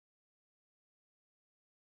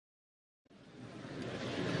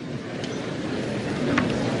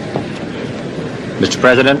Mr.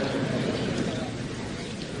 President,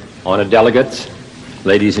 honored delegates,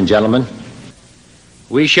 ladies and gentlemen,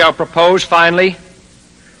 we shall propose finally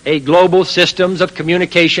a global systems of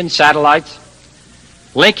communication satellites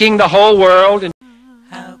linking the whole world.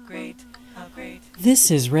 How great, how great.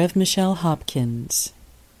 This is Rev. Michelle Hopkins.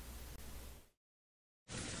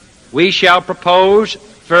 We shall propose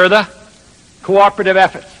further cooperative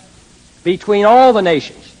efforts between all the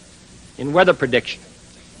nations in weather prediction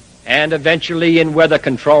and eventually in weather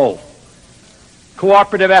control.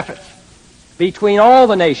 Cooperative efforts between all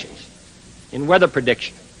the nations in weather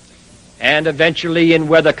prediction and eventually in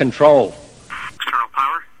weather control. External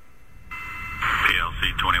power.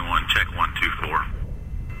 PLC 21, check 124.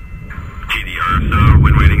 TD RSO,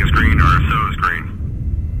 wind waiting is green, RSO is green.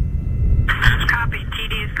 Copy,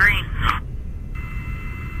 TD is green.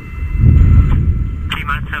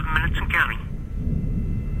 T-minus 7 minutes and counting.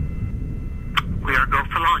 We are go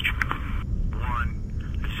for launch. 1,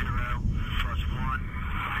 0, plus 1,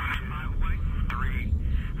 3,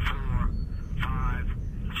 4, 5,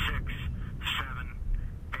 6, 7,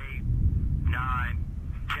 8, 9,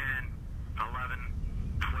 10, 11,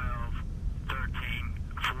 12, 13,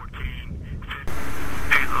 14, 15.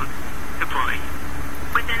 Payload deploy.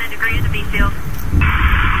 Within a degree of the B field.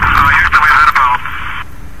 Houston, we had a problem.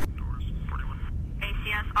 Doors 41.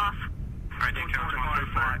 ACS off. Right, count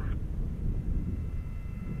 135.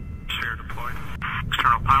 Share deployed.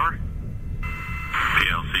 External power.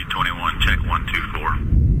 PLC 21, check 124.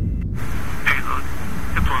 Payload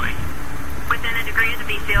deploy. Within a degree of the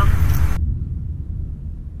B field.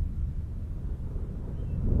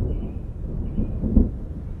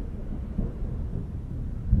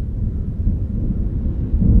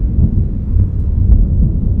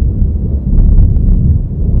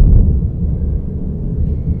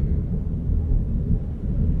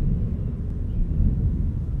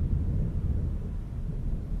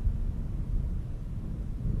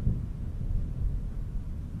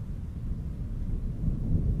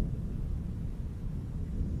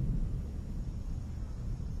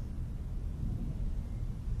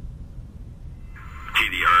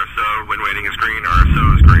 TD RSO, wind waiting is green,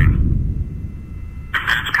 RSO is green.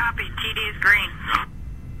 Copy, TD is green.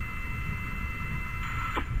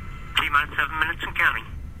 T-minus 7 minutes and counting.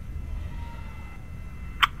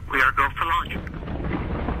 We are go for launch.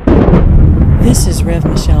 This is Rev.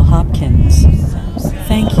 Michelle Hopkins.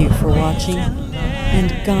 Thank you for watching,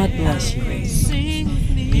 and God bless you.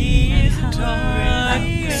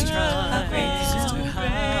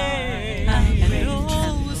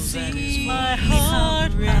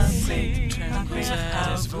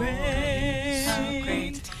 How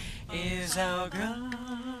great is our God.